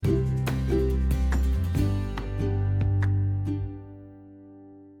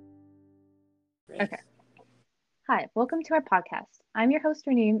Hi, welcome to our podcast. I'm your host,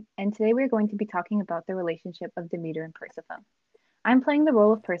 Raneem, and today we're going to be talking about the relationship of Demeter and Persephone. I'm playing the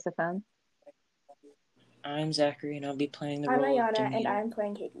role of Persephone. I'm Zachary, and I'll be playing the I'm role of Ayana, Demeter. and I'm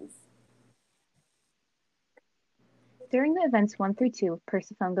playing Hades. During the events 1 through 2,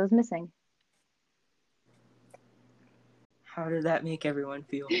 Persephone goes missing. How did that make everyone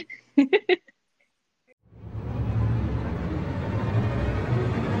feel?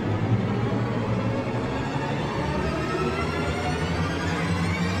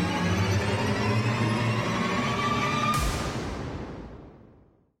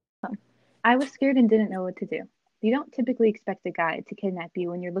 I was scared and didn't know what to do. You don't typically expect a guy to kidnap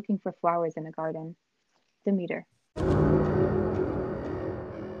you when you're looking for flowers in a garden. Demeter.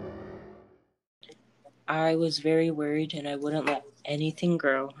 I was very worried, and I wouldn't let anything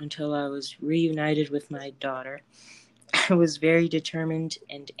grow until I was reunited with my daughter. I was very determined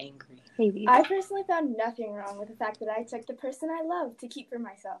and angry. Hades. I personally found nothing wrong with the fact that I took the person I love to keep for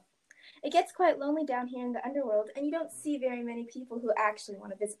myself. It gets quite lonely down here in the underworld, and you don't see very many people who actually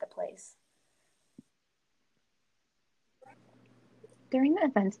want to visit the place. During the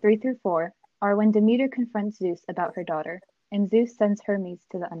events 3 through 4 are when Demeter confronts Zeus about her daughter, and Zeus sends Hermes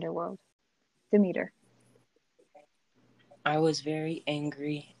to the underworld. Demeter. I was very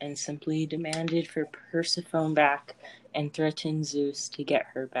angry and simply demanded for Persephone back and threatened Zeus to get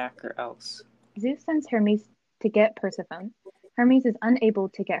her back or else. Zeus sends Hermes to get Persephone. Hermes is unable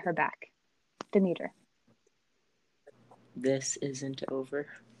to get her back. Demeter. This isn't over.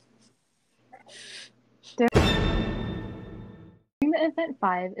 During the event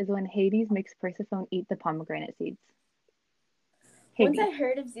 5 is when Hades makes Persephone eat the pomegranate seeds. Once I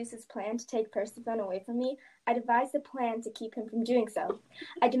heard of Zeus's plan to take Persephone away from me, I devised a plan to keep him from doing so.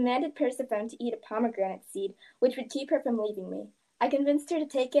 I demanded Persephone to eat a pomegranate seed, which would keep her from leaving me. I convinced her to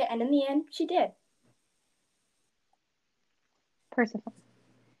take it, and in the end, she did. Persephone.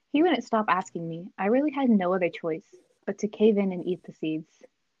 He wouldn't stop asking me. I really had no other choice but to cave in and eat the seeds.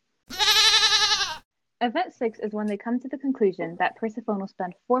 Event 6 is when they come to the conclusion that Persephone will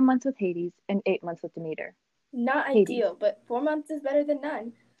spend 4 months with Hades and 8 months with Demeter. Not Hades. ideal, but 4 months is better than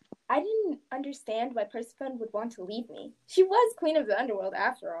none. I didn't understand why Persephone would want to leave me. She was queen of the underworld,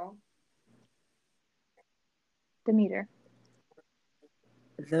 after all. Demeter.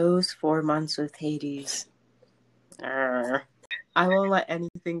 Those 4 months with Hades. I won't let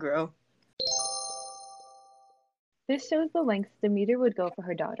anything grow. This shows the lengths Demeter would go for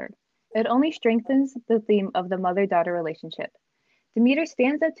her daughter. It only strengthens the theme of the mother-daughter relationship. Demeter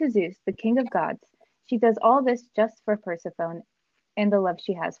stands up to Zeus, the king of gods. She does all this just for Persephone and the love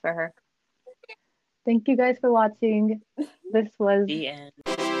she has for her. Thank you guys for watching. This was The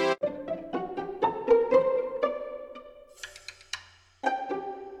end.